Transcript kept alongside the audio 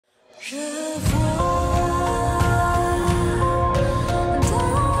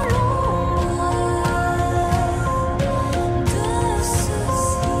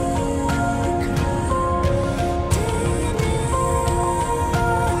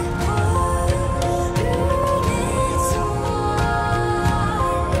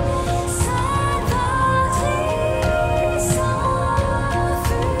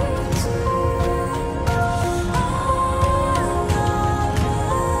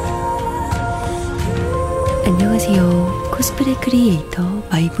안녕하세요. 코스프레 크리에이터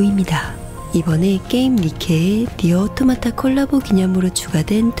myboocosplay 이번에 게임 니케의 니어오토마타 콜라보 기념으로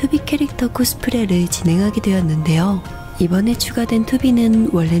추가된 투비 캐릭터 코스프레를 진행하게 되었는데요. 이번에 추가된 투비는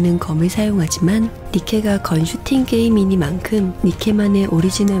원래는 검을 사용하지만 니케가 건슈팅 게임이니만큼 니케만의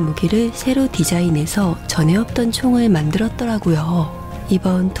오리지널 무기를 새로 디자인해서 전에 없던 총을 만들었더라고요.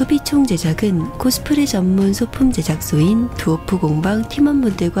 이번 투비 총 제작은 코스프레 전문 소품 제작소인 두오프 공방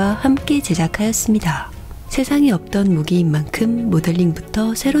팀원분들과 함께 제작하였습니다. 세상에 없던 무기인 만큼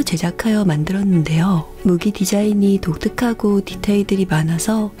모델링부터 새로 제작하여 만들었는데요. 무기 디자인이 독특하고 디테일들이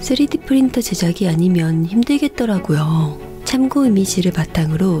많아서 3D 프린터 제작이 아니면 힘들겠더라고요. 참고 이미지를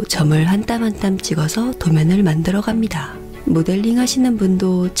바탕으로 점을 한 땀 한 땀 찍어서 도면을 만들어 갑니다. 모델링 하시는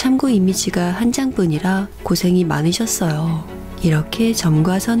분도 참고 이미지가 한 장뿐이라 고생이 많으셨어요. 이렇게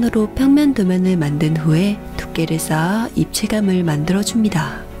점과 선으로 평면 도면을 만든 후에 두께를 쌓아 입체감을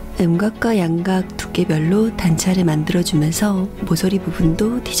만들어줍니다. 음각과 양각, 두께별로 단차를 만들어주면서 모서리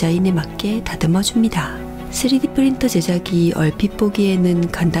부분도 디자인에 맞게 다듬어줍니다. 3D 프린터 제작이 얼핏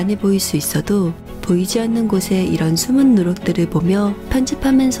보기에는 간단해 보일 수 있어도 보이지 않는 곳에 이런 숨은 누룩들을 보며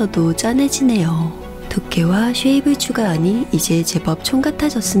편집하면서도 짠해지네요. 두께와 쉐입을 추가하니 이제 제법 총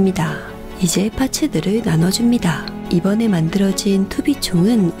같아졌습니다. 이제 파츠들을 나눠줍니다. 이번에 만들어진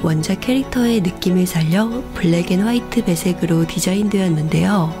투비총은 원작 캐릭터의 느낌을 살려 블랙 앤 화이트 배색으로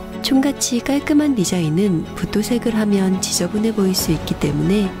디자인되었는데요. 총같이 깔끔한 디자인은 붓도색을 하면 지저분해 보일 수 있기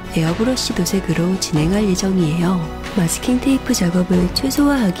때문에 에어브러쉬 도색으로 진행할 예정이에요. 마스킹 테이프 작업을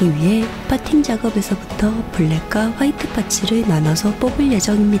최소화하기 위해 파팅 작업에서부터 블랙과 화이트 파츠를 나눠서 뽑을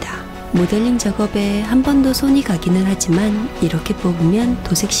예정입니다. 모델링 작업에 한 번 더 손이 가기는 하지만 이렇게 뽑으면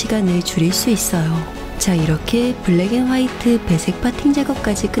도색 시간을 줄일 수 있어요. 자, 이렇게 블랙 앤 화이트 배색 파팅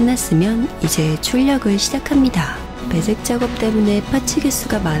작업까지 끝났으면 이제 출력을 시작합니다. 배색 작업 때문에 파츠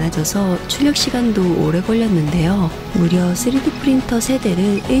개수가 많아져서 출력 시간도 오래 걸렸는데요. 무려 3D 프린터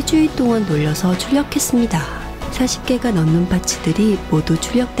 3대를 일주일 동안 돌려서 출력했습니다. 40개가 넘는 파츠들이 모두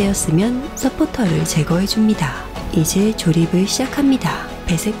출력되었으면 서포터를 제거해줍니다. 이제 조립을 시작합니다.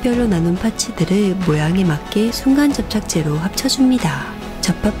 배색별로 나눈 파츠들을 모양에 맞게 순간 접착제로 합쳐줍니다.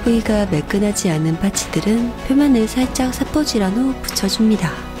 접합 부위가 매끈하지 않은 파츠들은 표면을 살짝 사포질한 후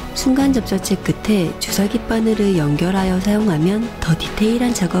붙여줍니다. 순간 접착제 끝에 주사기 바늘을 연결하여 사용하면 더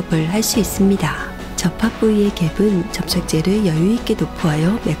디테일한 작업을 할 수 있습니다. 접합 부위의 갭은 접착제를 여유있게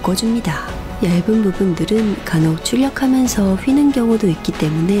도포하여 메꿔줍니다. 얇은 부분들은 간혹 출력하면서 휘는 경우도 있기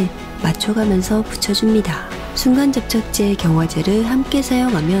때문에 맞춰가면서 붙여줍니다. 순간 접착제 경화제를 함께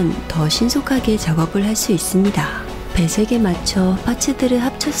사용하면 더 신속하게 작업을 할 수 있습니다. 배색에 맞춰 파츠들을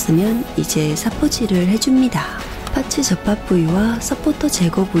합쳤으면 이제 사포질을 해줍니다. 파츠 접합 부위와 서포터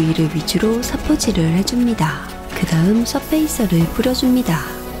제거 부위를 위주로 사포질을 해줍니다. 그 다음 서페이서를 뿌려줍니다.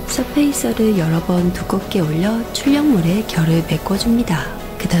 서페이서를 여러 번 두껍게 올려 출력물에 결을 메꿔줍니다.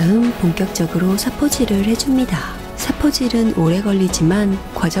 그 다음 본격적으로 사포질을 해줍니다. 사포질은 오래 걸리지만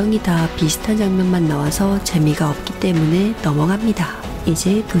과정이 다 비슷한 장면만 나와서 재미가 없기 때문에 넘어갑니다.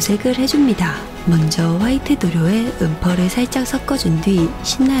 이제 도색을 해줍니다. 먼저 화이트 도료에 음펄을 살짝 섞어준 뒤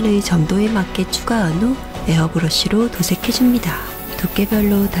신나를 점도에 맞게 추가한 후 에어브러쉬로 도색해줍니다.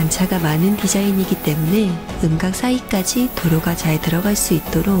 두께별로 단차가 많은 디자인이기 때문에 음각 사이까지 도료가 잘 들어갈 수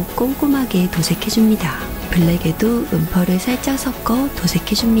있도록 꼼꼼하게 도색해줍니다. 블랙에도 음펄을 살짝 섞어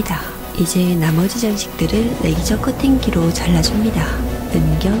도색해줍니다. 이제 나머지 장식들을 레이저 커팅기로 잘라줍니다.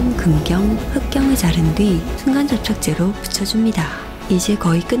 은경, 금경, 흑경을 자른 뒤 순간 접착제로 붙여줍니다. 이제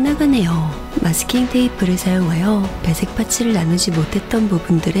거의 끝나가네요. 마스킹 테이프를 사용하여 배색 파츠를 나누지 못했던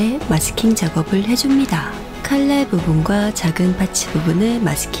부분들에 마스킹 작업을 해줍니다. 칼날 부분과 작은 파츠 부분을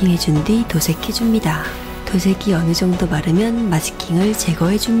마스킹해준 뒤 도색해줍니다. 도색이 어느 정도 마르면 마스킹을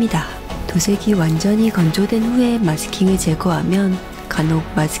제거해줍니다. 도색이 완전히 건조된 후에 마스킹을 제거하면 간혹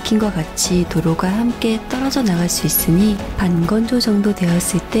마스킹과 같이 도료가 함께 떨어져 나갈 수 있으니 반건조 정도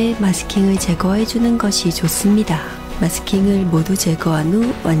되었을 때 마스킹을 제거해주는 것이 좋습니다. 마스킹을 모두 제거한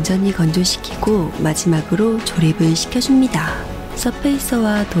후 완전히 건조시키고 마지막으로 조립을 시켜줍니다.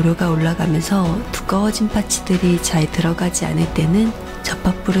 서페이서와 도료가 올라가면서 두꺼워진 파츠들이 잘 들어가지 않을 때는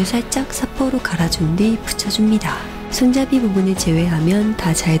접합부를 살짝 사포로 갈아준 뒤 붙여줍니다. 손잡이 부분을 제외하면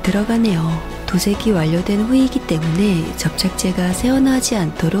다 잘 들어가네요. 도색이 완료된 후이기 때문에 접착제가 새어나오지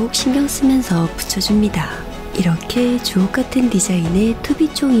않도록 신경 쓰면서 붙여줍니다. 이렇게 주옥같은 디자인의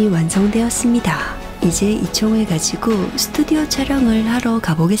투비총이 완성되었습니다. 이제 이 총을 가지고 스튜디오 촬영을 하러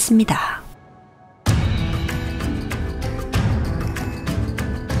가보겠습니다.